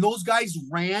 And those guys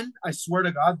ran. I swear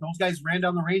to God, those guys ran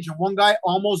down the range. And one guy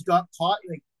almost got caught.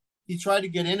 Like he tried to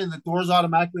get in, and the doors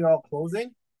automatically all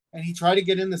closing. And he tried to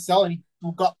get in the cell, and he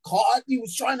got caught. He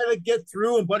was trying to get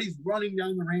through, and Buddy's running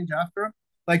down the range after him.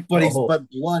 Like Buddy's, but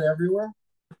blood everywhere.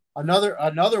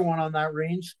 Another one on that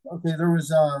range. Okay, there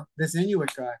was this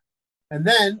Inuit guy, and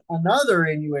then another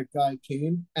Inuit guy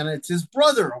came, and it's his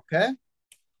brother. Okay.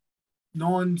 No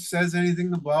one says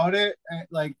anything about it.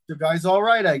 Like the guy's all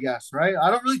right, I guess, right? I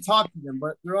don't really talk to them,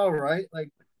 but they're all right.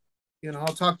 Like, I'll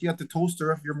talk to you at the toaster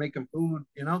if you're making food,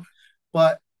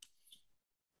 But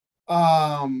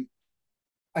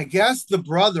I guess the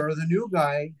brother, the new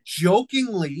guy,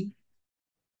 jokingly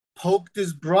poked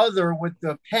his brother with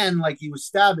the pen like he was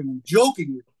stabbing him,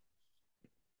 jokingly.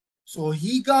 So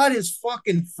he got his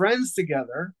fucking friends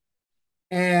together,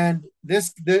 and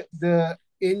the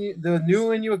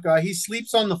new Inuit guy, he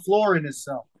sleeps on the floor in his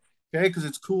cell, okay, because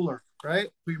it's cooler, right?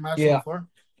 Put your match on the floor.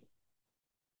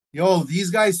 Yo,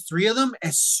 these guys, 3 of them,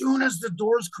 as soon as the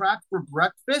doors cracked for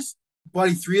breakfast,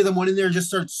 buddy, 3 of them went in there and just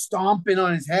started stomping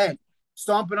on his head.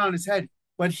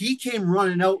 But he came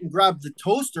running out and grabbed the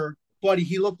toaster, buddy.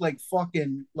 He looked like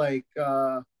fucking like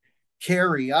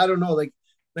Carrie. I don't know, like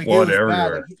blood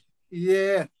everywhere. Like,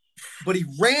 yeah. But he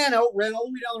ran all the way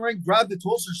down the ring, grabbed the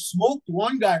toaster, smoked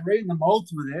one guy right in the mouth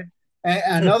with it,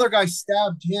 and another guy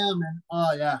stabbed him. And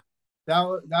oh yeah, that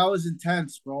was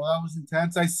intense, bro. That was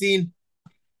intense. I seen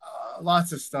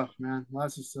lots of stuff, man.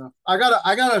 Lots of stuff. I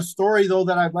got a story though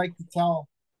that I'd like to tell.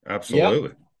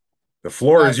 Absolutely, the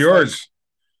floor is yours.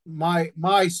 Like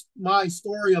my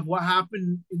story of what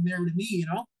happened in there to me.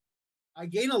 I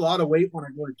gain a lot of weight when I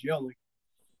go to jail. Like,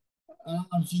 I don't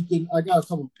know if you can. I got a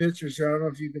couple pictures here. I don't know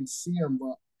if you can see them,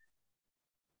 but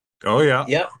oh yeah,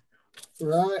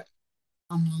 right.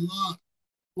 I'm a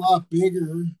lot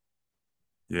bigger.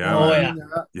 Yeah,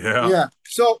 yeah.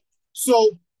 So,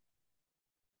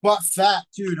 but fat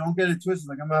too. Don't get it twisted.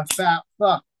 Like I'm a fat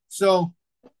fuck. So,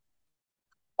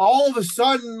 all of a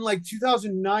sudden, like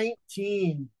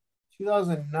 2019,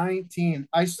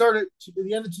 I started at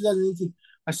the end of 2018.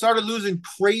 I started losing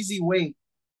crazy weight.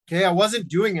 Okay, I wasn't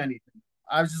doing anything.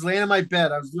 I was just laying in my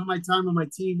bed. I was doing my time on my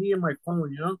TV and my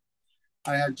phone.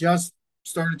 I had just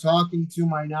started talking to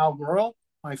my now girl,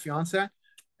 my fiance,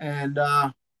 and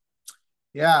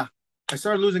yeah, I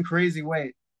started losing crazy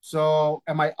weight. So,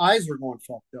 and my eyes were going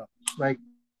fucked up. Like,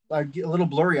 I'd get a little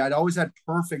blurry. I'd always had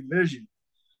perfect vision.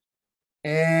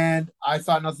 And I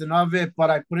thought nothing of it, but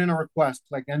I put in a request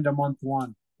like end of month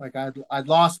one. Like I'd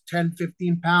lost 10,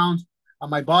 15 pounds.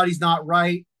 My body's not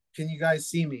right. Can you guys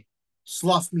see me?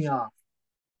 Slough me off.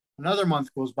 Another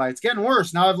month goes by. It's getting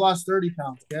worse. Now I've lost 30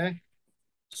 pounds. Okay.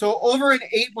 So over an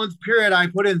 8-month period, I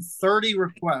put in 30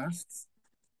 requests.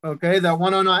 Okay. That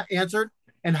one unanswered.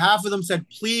 And half of them said,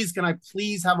 please, can I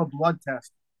please have a blood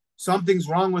test? Something's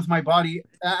wrong with my body.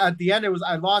 At the end,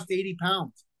 I lost 80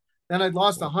 pounds. Then I'd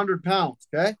lost 100 pounds.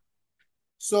 Okay.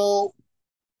 So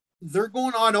they're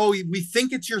going on, oh, we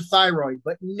think it's your thyroid,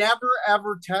 but never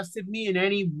ever tested me in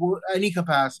any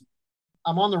capacity.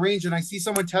 I'm on the range and I see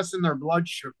someone testing their blood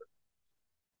sugar.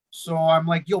 So I'm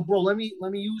like, yo, bro, let me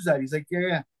use that. He's like, yeah,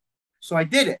 yeah. So I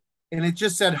did it and it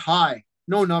just said high,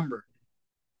 no number.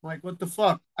 I'm like, what the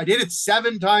fuck? I did it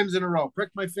 7 times in a row.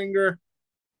 Pricked my finger.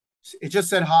 It just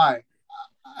said hi.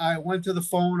 I went to the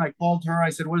phone. I called her. I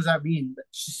said, what does that mean?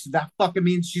 That fucking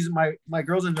means she's my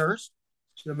girl's a nurse.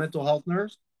 She's a mental health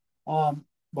nurse.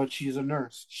 But she's a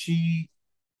nurse. She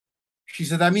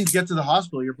said, that means get to the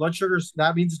hospital. Your blood sugars,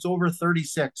 that means it's over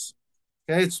 36.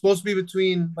 Okay. It's supposed to be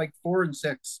between like 4 and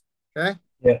 6. Okay.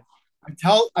 Yeah.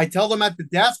 I tell them at the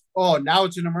desk, oh, now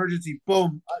it's an emergency.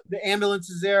 Boom. The ambulance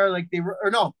is there. Like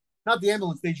no, not the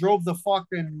ambulance. They drove the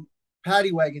fucking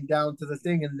paddy wagon down to the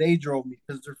thing and they drove me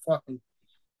because they're fucking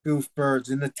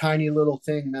goofbirds in the tiny little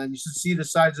thing, man. You should see the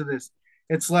size of this.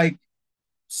 It's like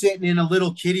sitting in a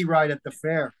little kiddie ride at the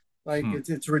fair. Like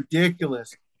it's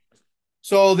ridiculous.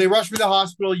 So they rushed me to the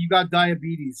hospital. You got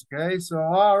diabetes. Okay. So,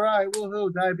 all right.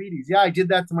 Woohoo, diabetes. Yeah, I did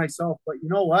that to myself. But you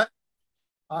know what?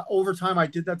 Over time, I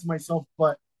did that to myself.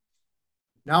 But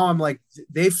now I'm like,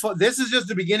 this is just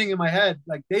the beginning in my head.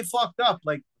 Like they fucked up.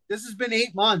 Like this has been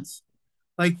 8 months.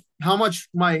 Like how's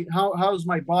my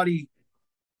body,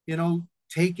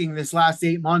 taking this last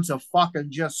 8 months of fucking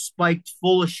just spiked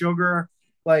full of sugar,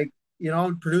 like,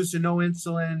 producing no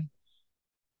insulin.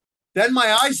 Then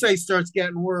my eyesight starts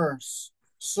getting worse.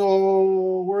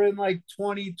 So we're in like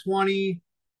 2020,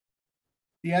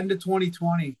 the end of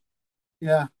 2020.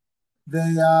 Yeah.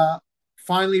 They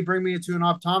finally bring me to an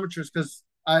optometrist because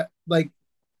my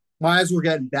eyes were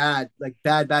getting bad, like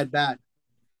bad, bad, bad.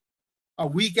 A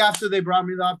week after they brought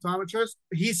me to the optometrist,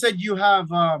 he said you have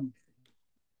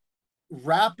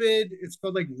it's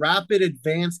called like rapid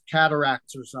advanced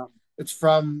cataracts or something. It's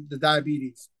from the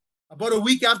diabetes. About a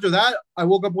week after that, I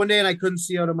woke up one day and I couldn't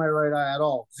see out of my right eye at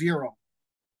all. Zero.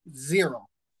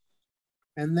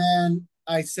 And then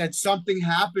I said, something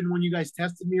happened when you guys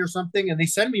tested me or something. And they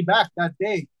sent me back that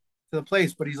day to the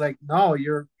place. But he's like, no,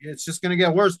 it's just going to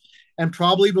get worse. And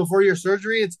probably before your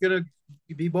surgery, it's going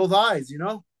to be both eyes,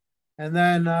 And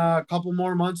then a couple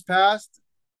more months passed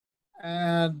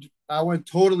and I went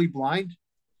totally blind.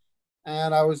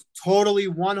 And I was totally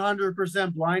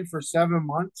 100% blind for 7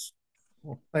 months.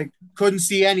 Like couldn't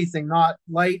see anything, not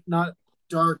light, not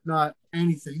dark, not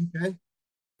anything. Okay.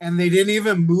 And they didn't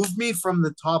even move me from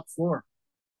the top floor.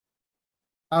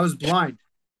 I was blind.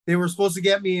 They were supposed to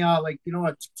get me a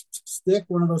stick,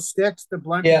 one of those sticks that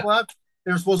blind people have.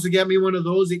 They were supposed to get me one of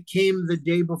those. It came the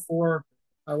day before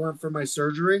I went for my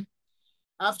surgery.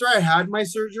 After I had my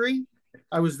surgery,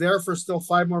 I was there for still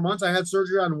 5 more months. I had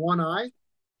surgery on one eye.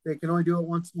 They can only do it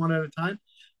one at a time.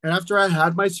 And after I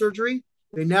had my surgery,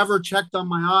 they never checked on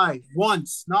my eye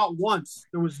not once.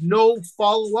 There was no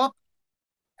follow-up.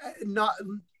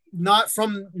 Not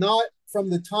from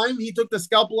the time he took the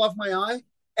scalpel off my eye,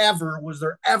 was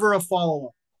there ever a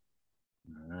follow-up.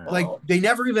 Like they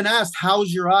never even asked,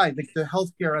 how's your eye? Like the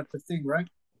healthcare at the thing, right?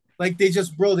 Like they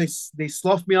just, bro, they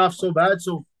sloughed me off so bad.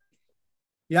 So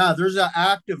yeah, there's an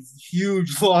active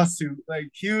huge lawsuit.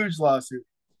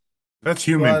 That's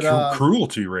human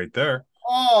cruelty right there.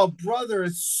 Oh, brother,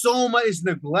 it's so much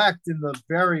neglect in the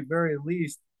very, very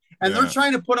least. And they're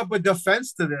trying to put up a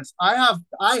defense to this. I have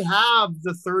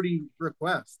the 30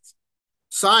 requests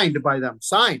signed by them.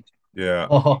 Yeah.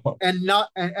 And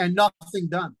nothing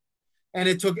done. And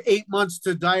it took 8 months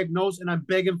to diagnose, and I'm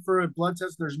begging for a blood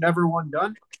test. There's never one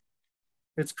done.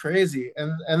 It's crazy.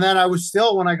 And then I was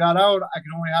still, when I got out, I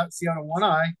could only see out of one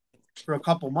eye for a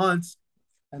couple months.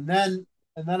 And then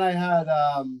I had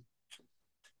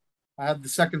the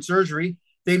second surgery.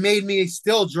 They made me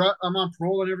still drive. I'm on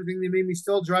parole and everything. They made me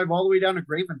still drive all the way down to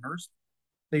Gravenhurst.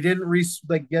 They didn't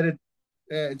get it.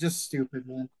 Just stupid,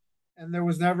 man. and there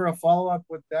was never a follow up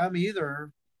with them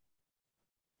either.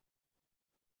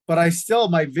 But I still,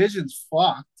 my vision's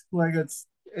fucked. Like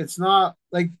it's not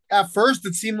like at first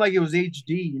it seemed like it was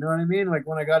HD. You know what I mean? Like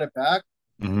when I got it back,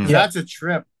 that's a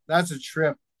trip. That's a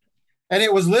trip. And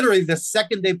it was literally the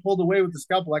second they pulled away with the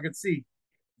scalpel, I could see.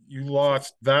 You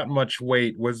lost that much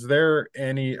weight. Was there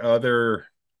any other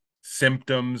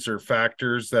symptoms or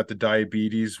factors that the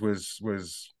diabetes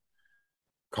was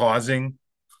causing?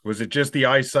 Was it just the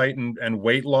eyesight and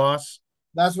weight loss?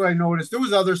 That's what I noticed. There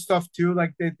was other stuff too,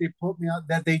 like they put me on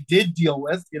that they did deal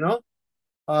with, you know.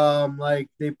 Like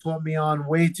they put me on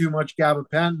way too much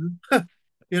gabapentin.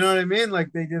 You know what I mean?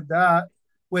 Like they did that,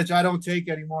 which I don't take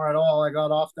anymore at all. I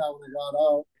got off that when I got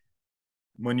out.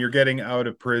 When you're getting out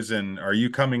of prison, are you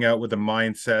coming out with a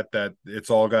mindset that it's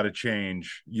all got to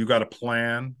change? You got a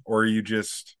plan, or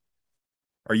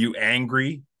are you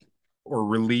angry or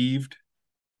relieved?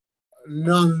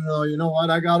 No. You know what?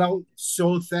 I got out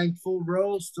so thankful,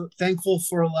 bro. So thankful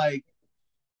for like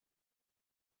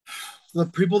the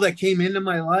people that came into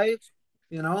my life,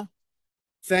 you know,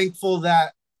 thankful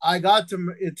that I got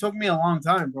to, it took me a long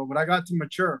time, bro, but I got to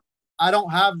mature. I don't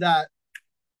have that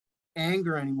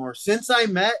anger anymore. Since I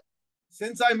met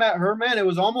her, man, it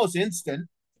was almost instant.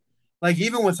 Like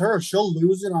even with her, she'll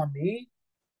lose it on me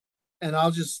and I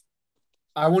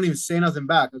won't even say nothing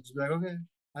back. I'll just be like, okay.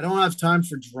 I don't have time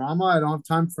for drama. I don't have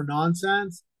time for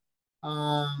nonsense.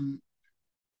 Um,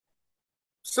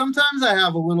 Sometimes I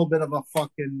have a little bit of a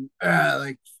fucking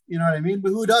like, you know what I mean?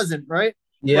 But who doesn't, right?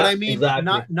 Yeah, but I mean, exactly.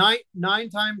 not nine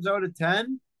times out of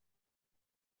 10,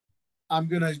 I'm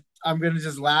gonna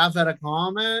just laugh at a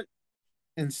comment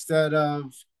instead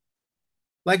of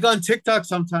like on TikTok.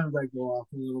 Sometimes I go off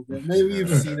a little bit. Maybe you've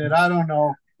seen it. I don't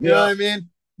know. You know what I mean?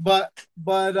 But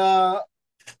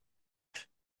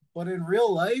in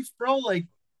real life, bro, like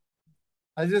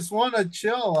I just want to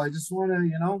chill. I just want to,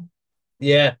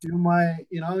 do my,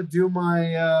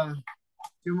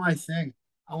 do my thing.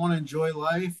 I want to enjoy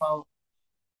life.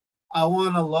 I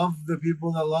want to love the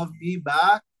people that love me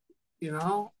back,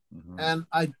 and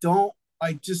I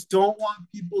just don't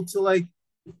want people to like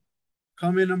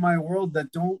come into my world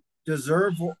that don't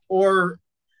deserve or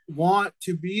want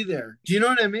to be there. Do you know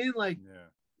what I mean? Like,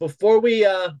 before we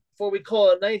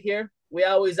call it night here, we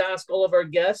always ask all of our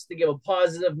guests to give a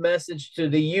positive message to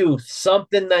the youth,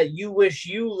 something that you wish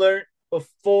you learned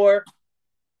before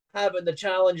having the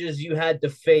challenges you had to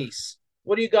face.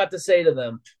 What do you got to say to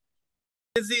them?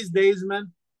 Kids these days,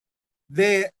 man,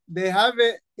 they have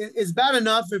it. It's bad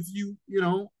enough if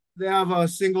they have a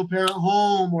single parent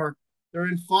home or they're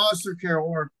in foster care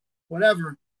or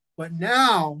whatever. But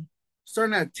now,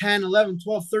 starting at 10, 11,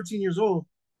 12, 13 years old,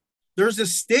 there's a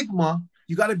stigma.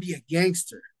 You got to be a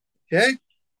gangster. Okay?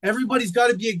 Everybody's got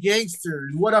to be a gangster.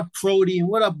 And what up, Prody? And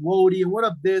what up, Wody? And what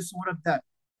up, this? And what up, that?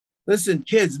 Listen,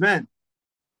 kids, man,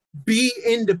 be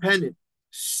independent.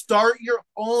 Start your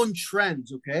own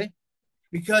trends, okay?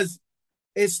 Because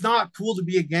it's not cool to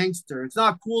be a gangster. It's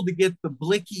not cool to get the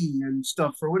blicky and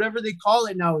stuff or whatever they call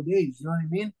it nowadays. You know what I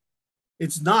mean?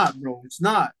 It's not, bro. It's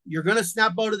not. You're going to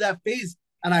snap out of that phase,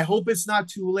 and I hope it's not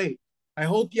too late. I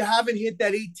hope you haven't hit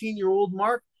that 18-year-old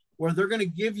mark where they're going to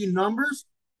give you numbers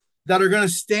that are going to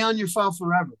stay on your file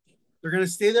forever. They're going to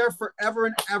stay there forever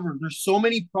and ever. There's so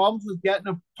many problems with getting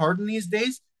a pardon these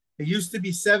days. It used to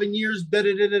be 7 years,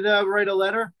 write a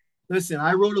letter. Listen,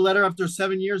 I wrote a letter after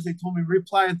 7 years. They told me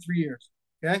reply in 3 years.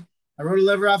 Okay. I wrote a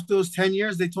letter after those 10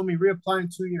 years. They told me reapply in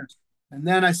 2 years. And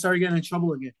then I started getting in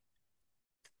trouble again.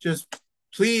 Just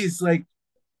please, like,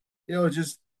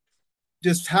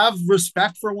 just have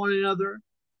respect for one another.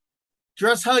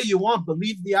 Dress how you want, but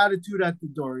leave the attitude at the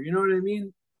door. You know what I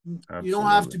mean? Absolutely. You don't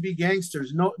have to be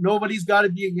gangsters. Nobody's got to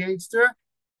be a gangster.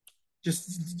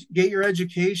 Just get your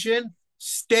education.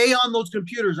 Stay on those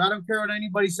computers. I don't care what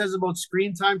anybody says about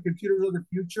screen time. Computers are the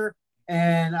future.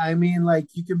 And I mean, like,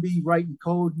 you can be writing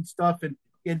code and stuff and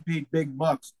getting paid big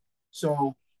bucks.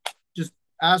 So just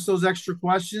ask those extra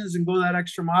questions and go that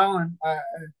extra mile. And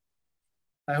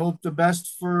I hope the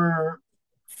best for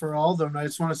all of them. I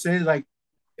just want to say, like,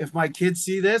 if my kids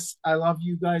see this, I love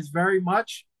you guys very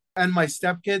much. And my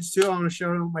stepkids too. I want to show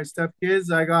them my stepkids.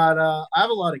 I have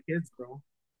a lot of kids, bro.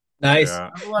 Nice. Yeah.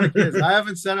 I have a lot of kids. I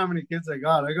haven't said how many kids I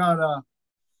got. I got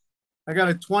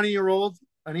a 20-year-old,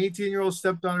 an 18-year-old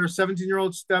stepdaughter, a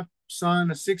 17-year-old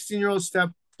stepson, a 16-year-old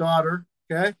stepdaughter.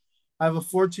 Okay. I have a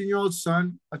 14-year-old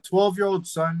son, a 12-year-old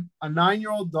son, a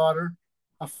 9-year-old daughter,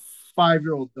 a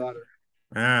 5-year-old daughter.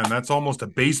 Man, that's almost a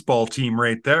baseball team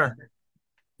right there.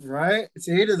 Right? It's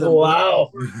 8 of them. Oh,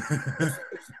 wow.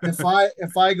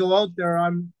 If I go out there,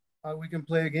 we can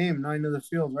play a game, 9 to the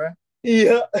field, right?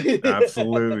 Yeah.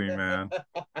 Absolutely, man.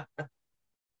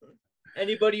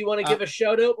 Anybody you want to give a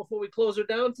shout out before we close her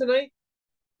down tonight?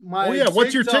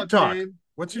 What's your TikTok?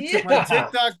 What's your TikTok? My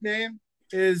TikTok name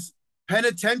is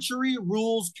Penitentiary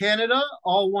Rules Canada,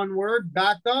 all one word.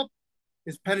 Backed up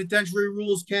is Penitentiary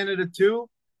Rules Canada 2.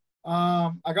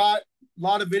 I got a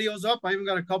lot of videos up. I even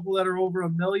got a couple that are over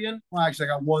 1 million. Well, actually, I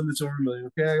got one that's over 1 million.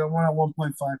 Okay, I got one at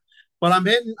 1.5. But I'm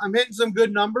hitting some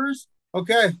good numbers.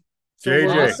 Okay. So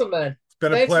JJ, awesome, man. It's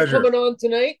been Thanks a pleasure. for coming on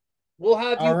tonight. We'll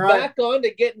have you back on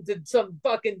to get into some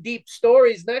fucking deep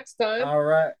stories next time. All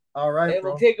right. And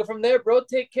bro. we'll take it from there, bro.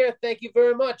 Take care. Thank you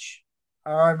very much.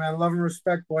 All right, man. Love and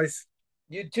respect, boys.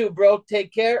 You too, bro.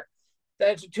 Take care.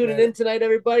 Thanks for tuning in tonight,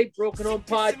 everybody. Broken Home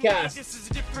Podcast.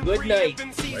 Good night.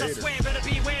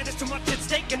 There's too much at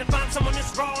stake, and to find someone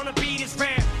that's raw on a beat is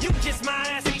rare. You kiss my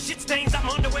ass, any shit stains, I'm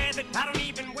underwear that I don't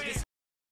even wear.